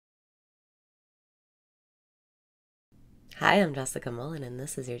Hi, I'm Jessica Mullen, and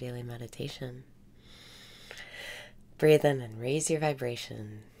this is your daily meditation. Breathe in and raise your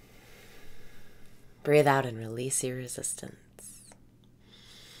vibration. Breathe out and release your resistance.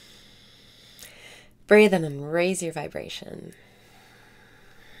 Breathe in and raise your vibration.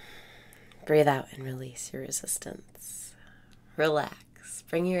 Breathe out and release your resistance. Relax.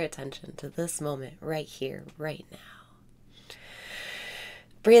 Bring your attention to this moment right here, right now.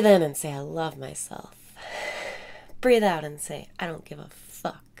 Breathe in and say, I love myself. Breathe out and say, I don't give a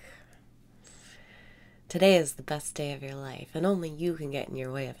fuck. Today is the best day of your life, and only you can get in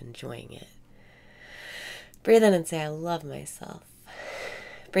your way of enjoying it. Breathe in and say, I love myself.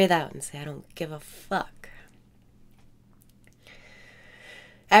 Breathe out and say, I don't give a fuck.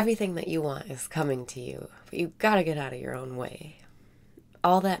 Everything that you want is coming to you, but you've got to get out of your own way.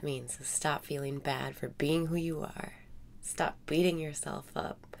 All that means is stop feeling bad for being who you are. Stop beating yourself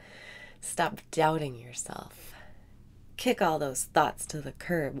up. Stop doubting yourself. Kick all those thoughts to the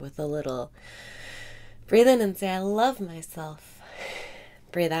curb with a little breathe in and say, I love myself.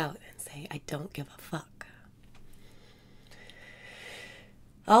 Breathe out and say, I don't give a fuck.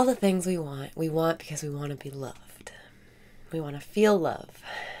 All the things we want because we want to be loved. We want to feel love.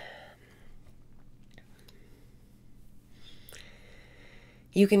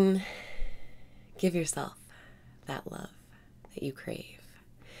 You can give yourself that love that you crave.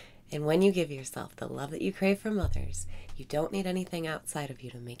 And when you give yourself the love that you crave from others, you don't need anything outside of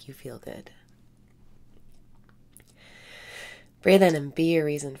you to make you feel good. Breathe in and be your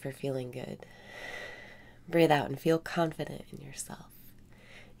reason for feeling good. Breathe out and feel confident in yourself.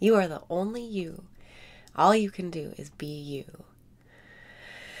 You are the only you. All you can do is be you.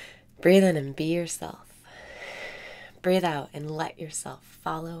 Breathe in and be yourself. Breathe out and let yourself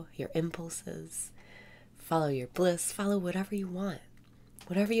follow your impulses, follow your bliss, follow whatever you want.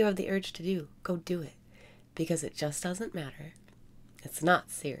 Whatever you have the urge to do, go do it. Because it just doesn't matter. It's not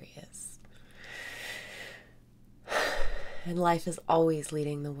serious. And life is always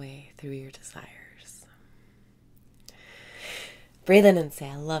leading the way through your desires. Breathe in and say,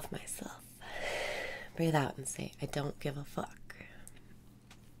 I love myself. Breathe out and say, I don't give a fuck.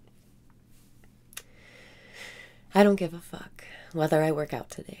 I don't give a fuck whether I work out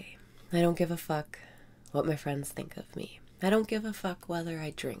today. I don't give a fuck what my friends think of me. I don't give a fuck whether I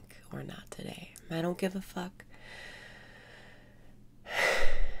drink or not today. I don't give a fuck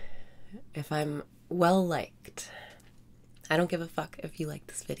if I'm well liked. I don't give a fuck if you like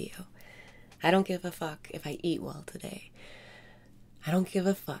this video. I don't give a fuck if I eat well today. I don't give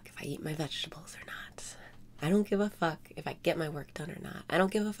a fuck if I eat my vegetables or not. I don't give a fuck if I get my work done or not. I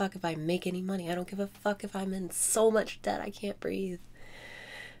don't give a fuck if I make any money. I don't give a fuck if I'm in so much debt I can't breathe.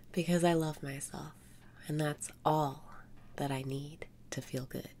 Because I love myself. And that's all that I need to feel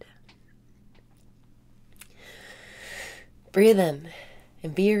good. Breathe in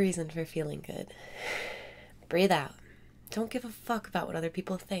and be your reason for feeling good. Breathe out. Don't give a fuck about what other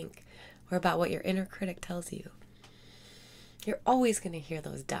people think or about what your inner critic tells you. You're always going to hear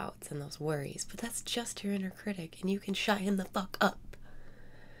those doubts and those worries, but that's just your inner critic, and you can shut him the fuck up.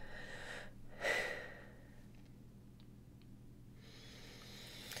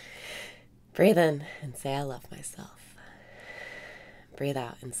 Breathe in and say, I love myself. Breathe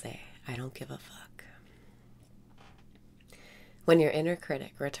out and say, I don't give a fuck. When your inner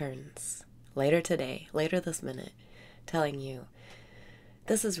critic returns later today, later this minute, telling you,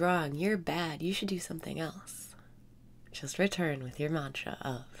 this is wrong, you're bad, you should do something else, just return with your mantra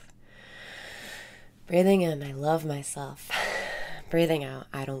of breathing in, I love myself. Breathing out,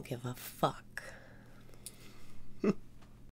 I don't give a fuck.